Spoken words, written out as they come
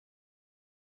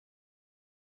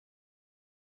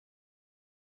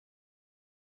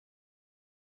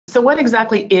So what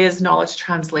exactly is knowledge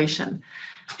translation?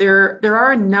 There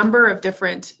are a number of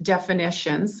different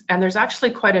definitions, and there's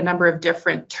actually quite a number of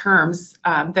different terms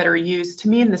that are used to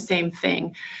mean the same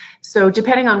thing. So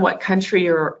depending on what country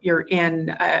you're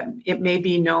in, it may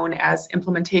be known as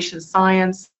implementation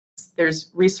science,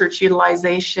 there's research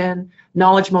utilization,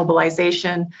 knowledge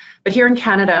mobilization, but here in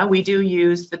Canada, we do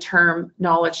use the term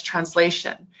knowledge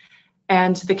translation.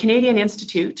 And the Canadian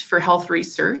Institute for Health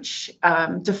Research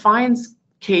defines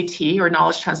KT, or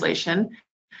knowledge translation,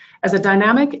 as a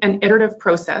dynamic and iterative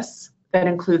process that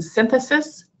includes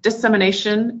synthesis,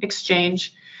 dissemination,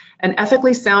 exchange, and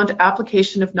ethically sound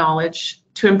application of knowledge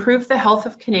to improve the health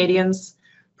of Canadians,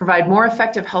 provide more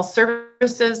effective health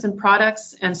services and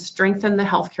products, and strengthen the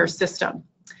healthcare system.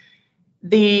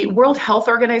 The World Health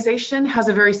Organization has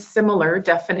a very similar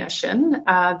definition.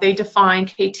 They define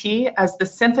KT as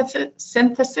the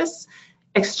synthesis,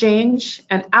 exchange,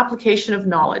 and application of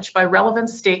knowledge by relevant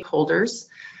stakeholders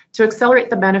to accelerate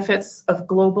the benefits of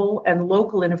global and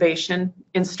local innovation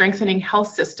in strengthening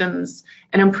health systems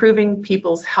and improving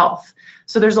people's health.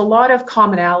 So there's a lot of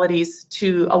commonalities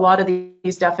to a lot of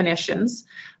these definitions,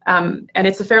 and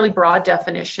it's a fairly broad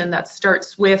definition that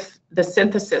starts with the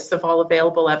synthesis of all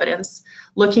available evidence,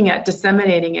 looking at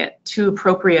disseminating it to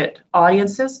appropriate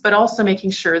audiences, but also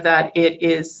making sure that it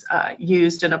is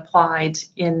used and applied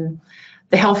in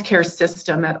the healthcare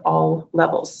system at all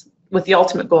levels, with the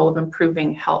ultimate goal of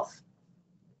improving health.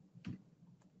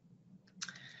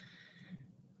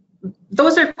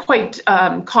 Those are quite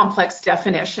complex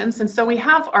definitions, and so we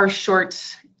have our short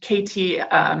KT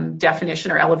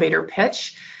definition, or elevator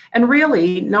pitch, and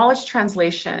really knowledge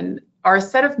translation are a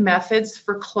set of methods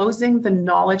for closing the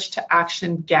knowledge to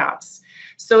action gaps.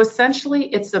 So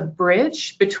essentially it's a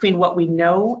bridge between what we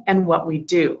know and what we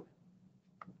do.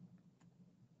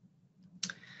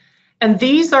 And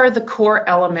these are the core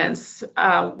elements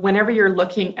whenever you're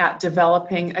looking at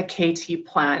developing a KT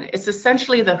plan. It's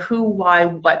essentially the who, why,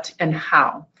 what, and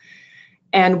how.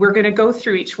 And we're going to go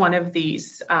through each one of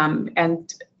these,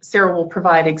 and Sarah will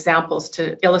provide examples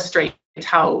to illustrate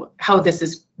how this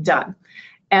is done.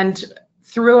 And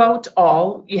throughout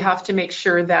all, you have to make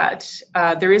sure that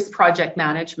there is project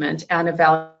management and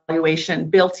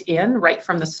evaluation built in right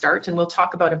from the start, and we'll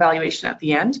talk about evaluation at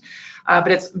the end.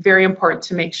 But it's very important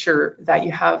to make sure that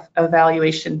you have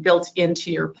evaluation built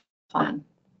into your plan.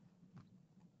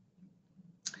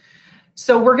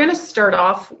 So we're going to start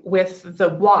off with the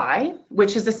why,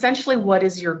 which is essentially what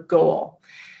is your goal.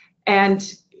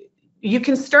 And you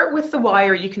can start with the why,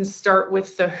 or you can start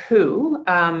with the who,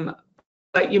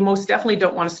 but you most definitely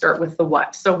don't want to start with the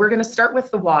what. So we're going to start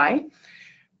with the why.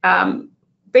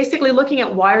 Basically looking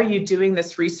at why are you doing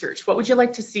this research? What would you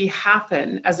like to see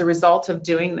happen as a result of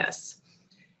doing this?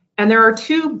 And there are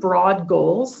two broad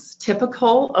goals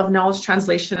typical of knowledge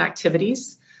translation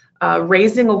activities,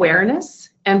 raising awareness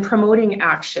and promoting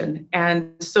action.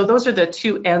 And so those are the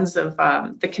two ends of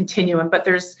the continuum, but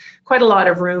there's quite a lot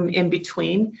of room in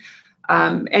between.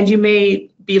 And you may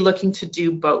be looking to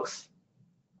do both.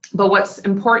 But what's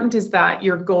important is that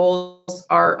your goals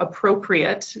are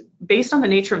appropriate based on the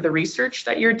nature of the research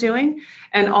that you're doing,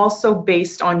 and also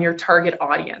based on your target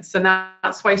audience. And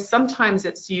that's why sometimes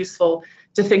it's useful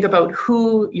to think about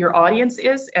who your audience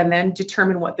is and then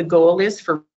determine what the goal is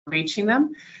for reaching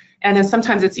them. And then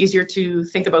sometimes it's easier to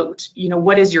think about,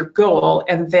 what is your goal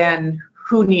and then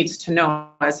who needs to know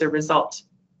as a result.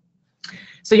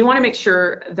 So you want to make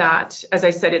sure that, as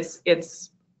I said, it's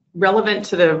relevant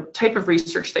to the type of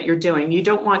research that you're doing. You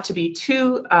don't want to be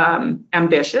too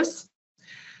ambitious.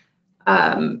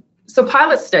 So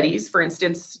pilot studies, for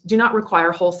instance, do not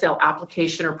require wholesale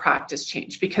application or practice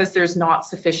change because there's not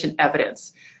sufficient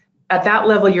evidence. At that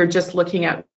level, you're just looking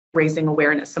at raising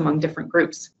awareness among different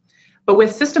groups. But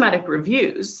with systematic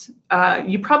reviews,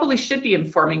 you probably should be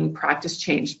informing practice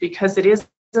change because it is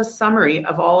a summary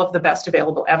of all of the best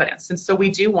available evidence. And so we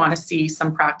do want to see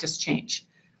some practice change.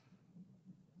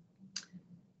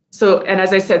 So, and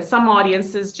as I said, some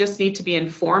audiences just need to be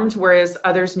informed, whereas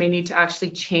others may need to actually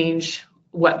change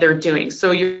what they're doing.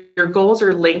 So your goals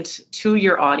are linked to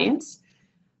your audience.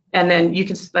 And then you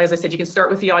can, as I said, you can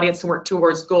start with the audience and work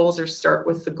towards goals, or start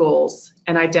with the goals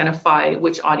and identify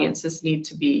which audiences need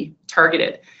to be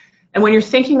targeted. And when you're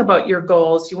thinking about your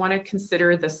goals, you want to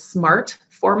consider the SMART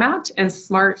format. And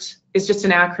SMART is just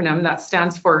an acronym that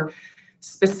stands for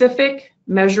specific,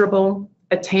 measurable,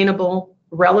 attainable,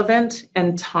 relevant,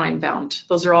 and time-bound.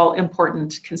 Those are all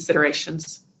important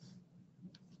considerations.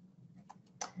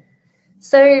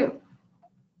 So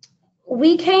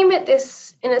we came at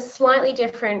this in a slightly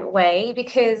different way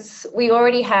because we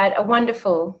already had a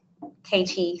wonderful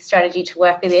KT strategy to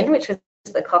work within, which was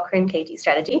the Cochrane KT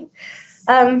strategy.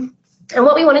 And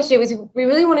what we wanted to do is we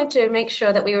really wanted to make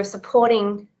sure that we were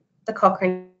supporting the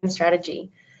Cochrane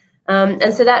strategy.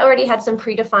 And so that already had some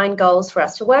predefined goals for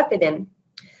us to work within.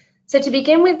 So to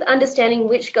begin with understanding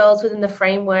which goals within the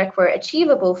framework were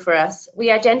achievable for us,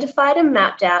 we identified and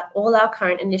mapped out all our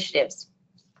current initiatives.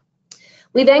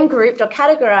 We then grouped or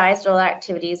categorized all our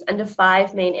activities under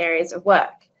 5 main areas of work.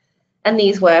 And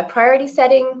these were priority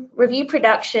setting, review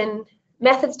production,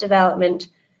 methods development,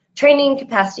 training and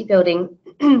capacity building,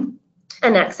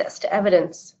 and access to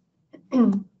evidence.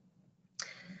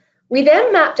 We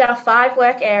then mapped our 5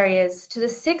 work areas to the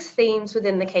 6 themes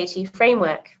within the KT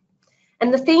framework.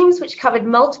 And the themes which covered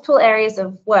multiple areas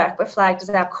of work were flagged as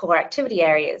our core activity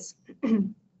areas.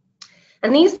 And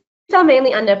these fell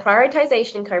mainly under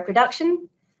prioritization and co-production,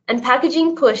 and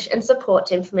packaging, push, and support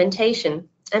to implementation,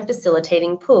 and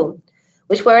facilitating pull,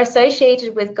 which were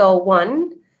associated with Goal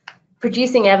 1,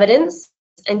 producing evidence,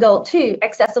 and Goal 2,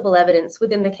 accessible evidence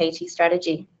within the KT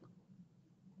strategy.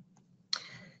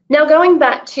 Now, going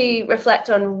back to reflect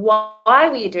on why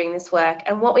we are doing this work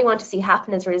and what we want to see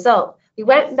happen as a result, we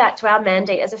went back to our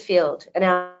mandate as a field and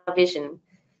our vision.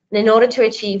 And in order to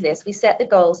achieve this, we set the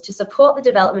goals to support the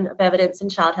development of evidence in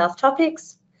child health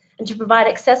topics and to provide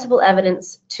accessible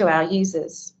evidence to our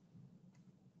users.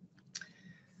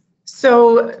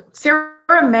 So Sarah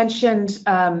mentioned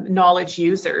knowledge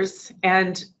users,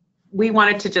 and we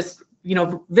wanted to just,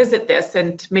 visit this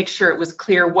and make sure it was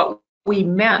clear what we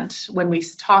meant when we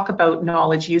talk about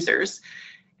knowledge users.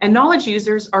 And knowledge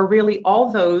users are really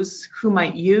all those who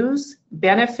might use,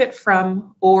 benefit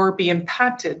from, or be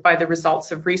impacted by the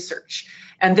results of research.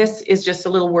 And this is just a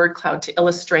little word cloud to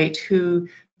illustrate who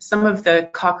some of the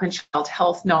Cochrane Child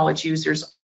Health knowledge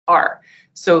users are.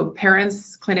 So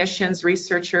parents, clinicians,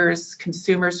 researchers,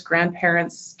 consumers,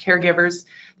 grandparents, caregivers.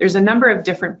 There's a number of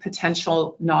different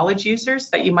potential knowledge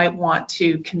users that you might want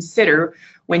to consider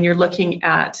when you're looking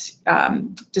at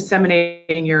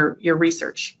disseminating your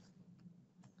research.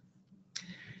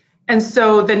 And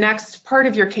so the next part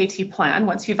of your KT plan,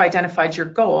 once you've identified your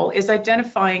goal, is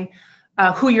identifying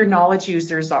who your knowledge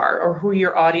users are or who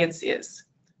your audience is.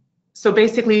 So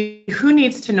basically, who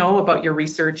needs to know about your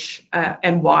research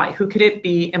and why? Who could it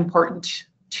be important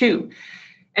to?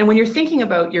 And when you're thinking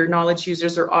about your knowledge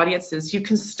users or audiences, you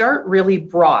can start really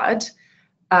broad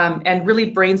and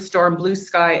really brainstorm blue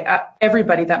sky at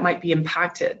everybody that might be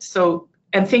impacted. So,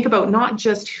 and think about not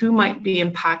just who might be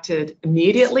impacted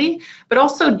immediately, but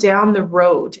also down the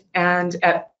road and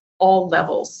at all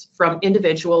levels, from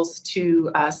individuals to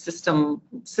system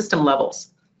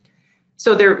levels.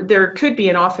 So there could be,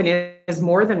 and often is,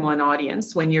 more than one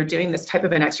audience when you're doing this type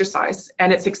of an exercise,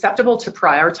 and it's acceptable to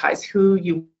prioritize who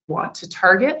you want to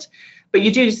target, but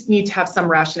you do just need to have some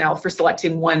rationale for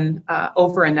selecting one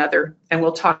over another, and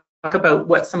we'll talk about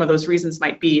what some of those reasons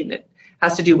might be, and it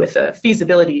has to do with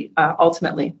feasibility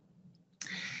ultimately.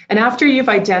 And after you've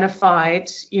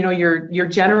identified, your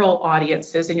general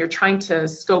audiences, and you're trying to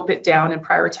scope it down and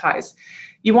prioritize,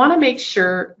 you want to make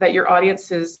sure that your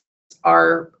audiences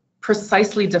are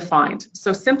precisely defined.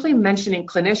 So simply mentioning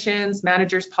clinicians,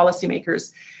 managers,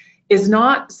 policymakers is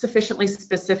not sufficiently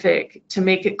specific to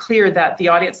make it clear that the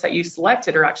audience that you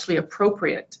selected are actually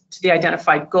appropriate to the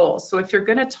identified goals. So if you're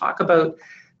going to talk about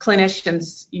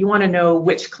clinicians, you want to know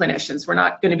which clinicians. We're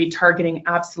not going to be targeting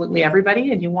absolutely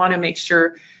everybody, and you want to make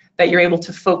sure that you're able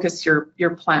to focus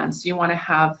your plans. You want to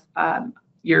have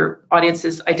your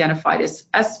audiences identified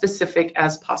as specific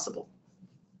as possible.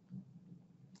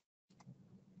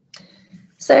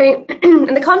 So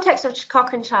in the context of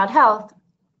Cochrane Child Health,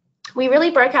 we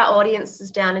really broke our audiences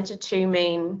down into 2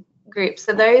 main groups.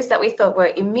 So those that we thought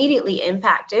were immediately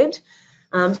impacted,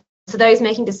 so those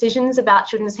making decisions about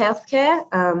children's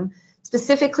healthcare,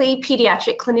 specifically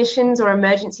pediatric clinicians or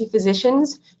emergency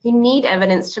physicians who need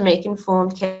evidence to make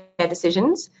informed care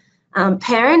decisions,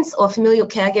 parents or familial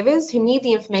caregivers who need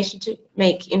the information to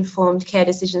make informed care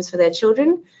decisions for their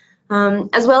children,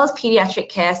 as well as pediatric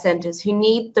care centres who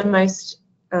need the most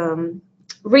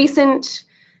recent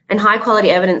and high quality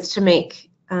evidence to make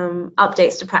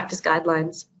updates to practice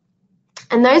guidelines.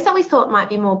 And those that we thought might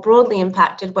be more broadly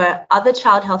impacted were other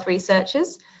child health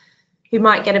researchers who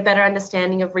might get a better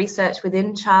understanding of research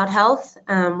within child health,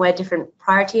 where different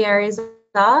priority areas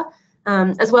are,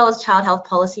 as well as child health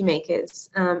policymakers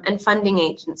and funding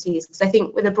agencies. Because I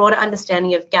think with a broader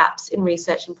understanding of gaps in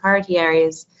research and priority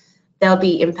areas, they'll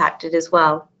be impacted as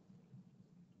well.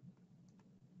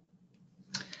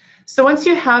 So once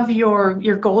you have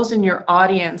your goals and your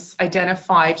audience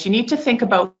identified, you need to think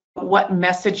about what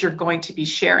message you're going to be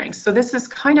sharing. So this is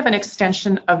kind of an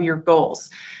extension of your goals.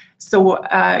 So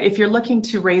if you're looking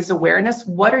to raise awareness,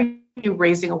 what are you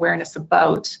raising awareness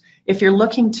about? If you're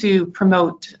looking to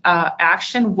promote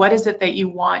action, what is it that you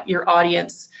want your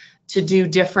audience to do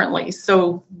differently?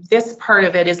 So this part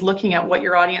of it is looking at what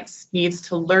your audience needs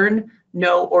to learn,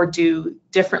 know, or do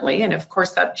differently. And of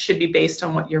course, that should be based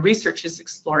on what your research is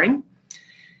exploring.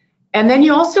 And then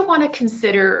you also want to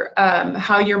consider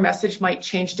how your message might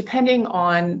change depending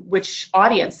on which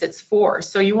audience it's for.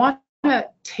 So you want to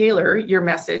tailor your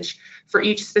message for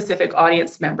each specific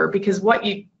audience member, because what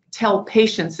you tell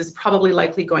patients is probably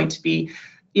likely going to be,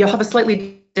 you'll have a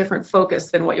slightly different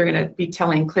focus than what you're going to be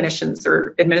telling clinicians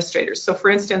or administrators. So for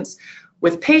instance,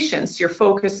 with patients, your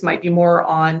focus might be more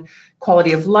on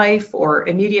quality of life or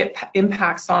immediate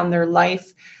impacts on their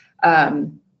life,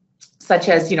 such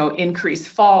as, increased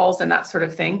falls and that sort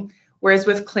of thing. Whereas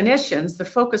with clinicians, the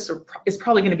focus is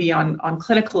probably going to be on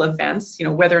clinical events,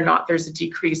 whether or not there's a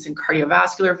decrease in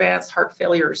cardiovascular events, heart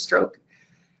failure, or stroke.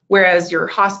 Whereas your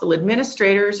hospital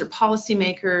administrators or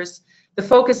policymakers, the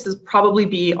focus is probably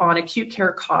be on acute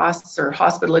care costs or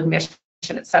hospital admission,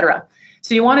 et cetera.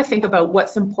 So you want to think about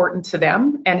what's important to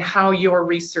them and how your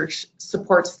research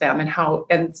supports them,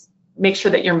 and make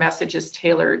sure that your message is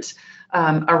tailored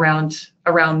around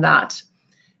that.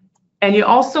 And you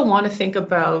also want to think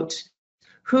about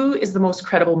who is the most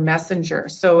credible messenger.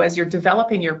 So as you're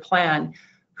developing your plan,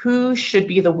 who should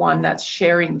be the one that's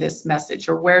sharing this message,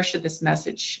 or where should this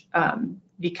message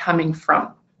be coming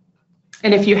from?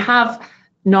 And if you have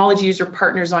knowledge user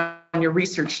partners on your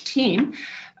research team,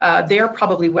 they're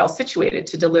probably well situated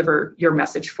to deliver your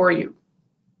message for you.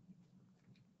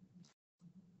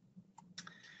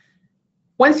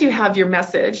 Once you have your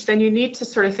message, then you need to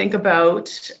sort of think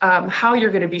about how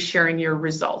you're going to be sharing your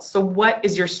results. So what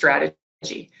is your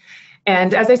strategy?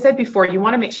 And as I said before, you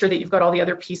want to make sure that you've got all the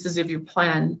other pieces of your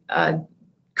plan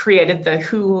created, the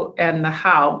who and the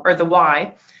how, or the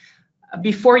why,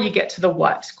 before you get to the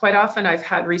what. Quite often I've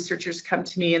had researchers come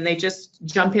to me and they just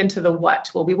jump into the what.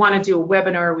 Well, we want to do a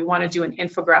webinar, we want to do an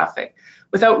infographic,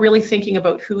 without really thinking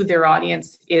about who their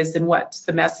audience is and what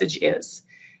the message is.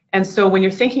 And so when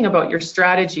you're thinking about your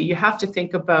strategy, you have to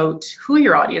think about who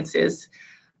your audience is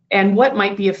and what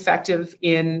might be effective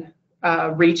in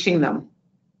reaching them.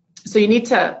 So you need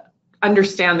to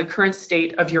understand the current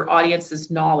state of your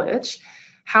audience's knowledge,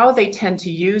 how they tend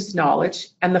to use knowledge,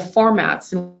 and the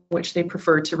formats in which they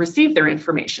prefer to receive their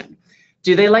information.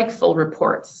 Do they like full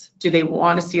reports? Do they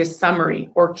want to see a summary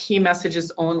or key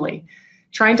messages only?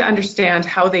 Trying to understand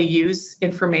how they use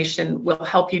information will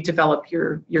help you develop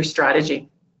your strategy.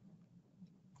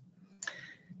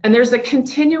 And there's a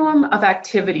continuum of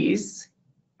activities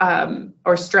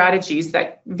or strategies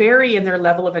that vary in their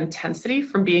level of intensity,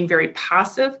 from being very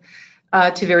passive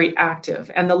to very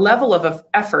active. And the level of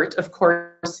effort, of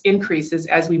course, increases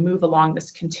as we move along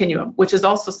this continuum, which is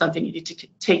also something you need to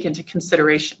take into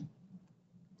consideration.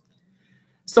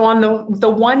 So on the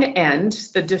one end,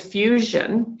 the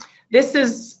diffusion, this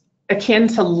is akin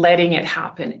to letting it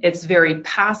happen. It's very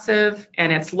passive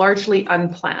and it's largely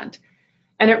unplanned.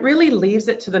 And it really leaves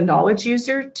it to the knowledge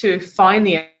user to find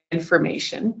the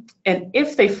information. And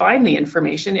if they find the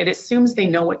information, it assumes they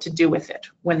know what to do with it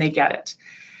when they get it.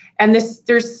 And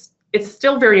it's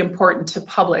still very important to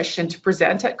publish and to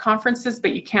present at conferences,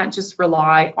 but you can't just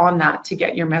rely on that to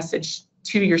get your message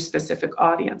to your specific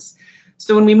audience.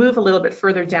 So when we move a little bit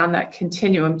further down that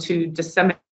continuum to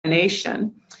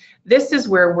dissemination, this is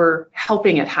where we're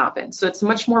helping it happen. So it's a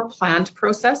much more planned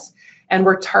process, and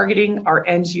we're targeting our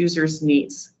end users'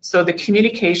 needs. So the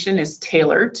communication is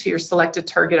tailored to your selected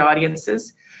target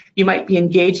audiences. You might be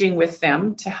engaging with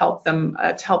them to help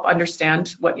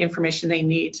understand what information they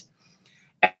need.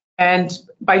 And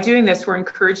by doing this, we're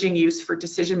encouraging use for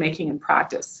decision-making and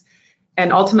practice.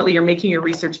 And ultimately, you're making your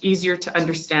research easier to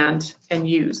understand and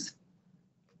use.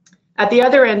 At the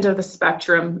other end of the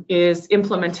spectrum is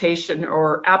implementation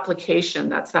or application.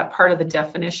 That's that part of the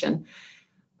definition,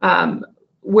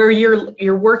 where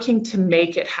you're working to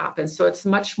make it happen. So it's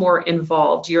much more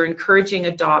involved. You're encouraging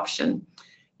adoption.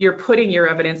 You're putting your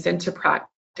evidence into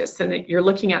practice, and you're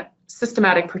looking at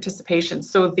systematic participation.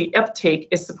 So the uptake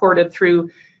is supported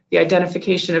through the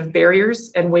identification of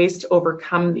barriers and ways to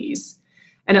overcome these.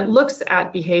 And it looks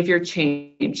at behavior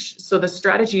change. So the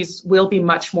strategies will be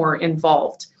much more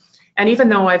involved. And even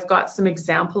though I've got some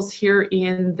examples here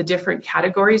in the different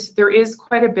categories, there is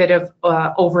quite a bit of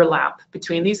overlap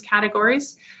between these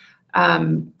categories.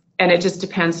 And it just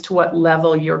depends to what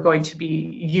level you're going to be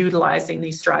utilizing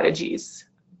these strategies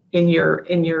in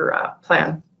your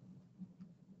plan.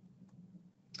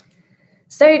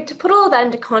 So to put all of that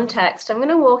into context, I'm going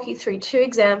to walk you through two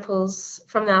examples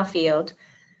from our field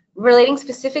relating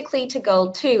specifically to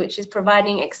goal 2, which is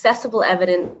providing accessible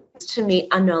evidence to meet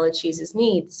our knowledge users'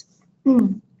 needs.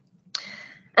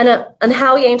 And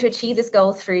how we aim to achieve this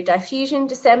goal through diffusion,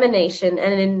 dissemination,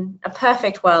 and in a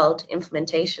perfect world,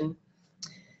 implementation.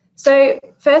 So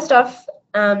first off,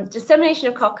 dissemination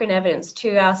of Cochrane evidence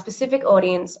to our specific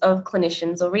audience of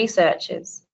clinicians or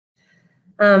researchers.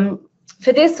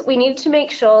 For this, we need to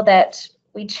make sure that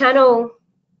we channel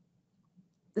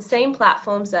the same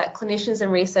platforms that clinicians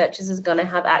and researchers are going to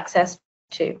have access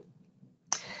to.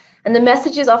 And the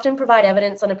messages often provide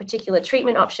evidence on a particular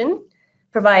treatment option,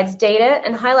 provides data,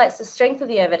 and highlights the strength of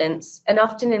the evidence, and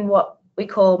often in what we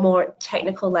call more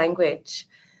technical language.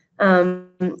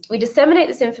 We disseminate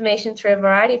this information through a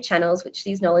variety of channels which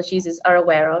these knowledge users are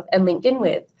aware of and linked in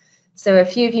with. So a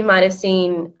few of you might have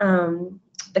seen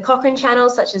the Cochrane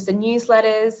channels, such as the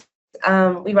newsletters.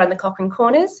 We run the Cochrane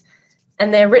Corners,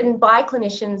 and they're written by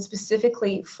clinicians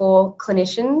specifically for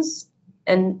clinicians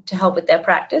and to help with their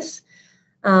practice.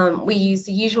 We use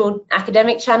the usual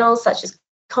academic channels, such as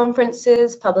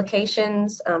conferences,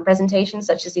 publications, presentations,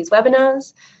 such as these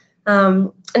webinars.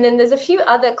 And then there's a few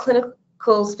other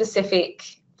clinical specific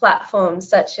platforms,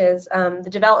 such as the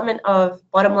development of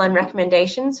bottom line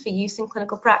recommendations for use in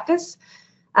clinical practice,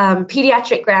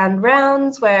 pediatric grand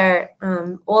rounds, where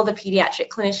all the pediatric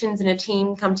clinicians in a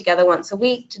team come together once a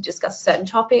week to discuss a certain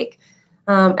topic,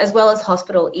 as well as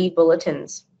hospital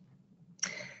e-bulletins.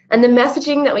 And the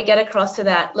messaging that we get across to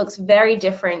that looks very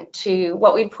different to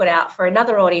what we'd put out for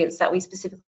another audience that we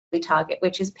specifically target,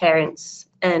 which is parents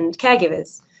and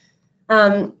caregivers.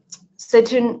 So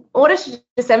in order to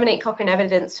disseminate Cochrane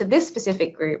evidence to this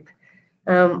specific group,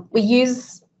 we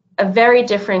use a very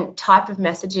different type of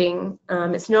messaging.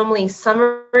 It's normally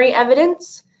summary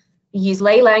evidence. We use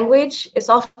lay language. It's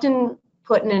often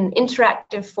put in an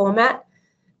interactive format,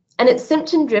 and it's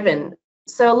symptom driven.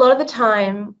 So a lot of the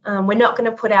time, we're not going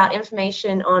to put out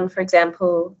information on, for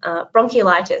example,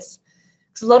 bronchiolitis.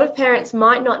 Because a lot of parents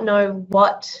might not know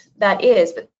what that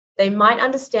is, but they might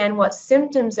understand what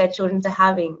symptoms their children are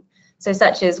having. So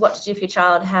such as what to do if your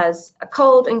child has a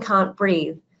cold and can't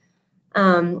breathe.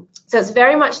 So it's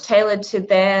very much tailored to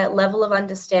their level of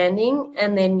understanding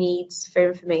and their needs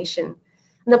for information.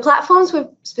 And the platforms we've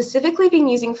specifically been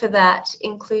using for that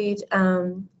include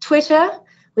Twitter.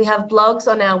 We have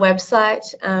blogs on our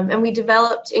website, and we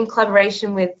developed in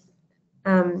collaboration with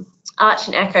Arch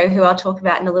and Echo, who I'll talk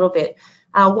about in a little bit,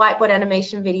 whiteboard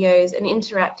animation videos and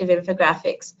interactive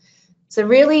infographics. So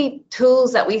really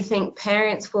tools that we think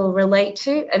parents will relate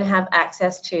to and have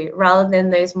access to, rather than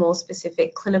those more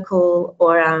specific clinical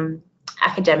or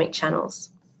academic channels.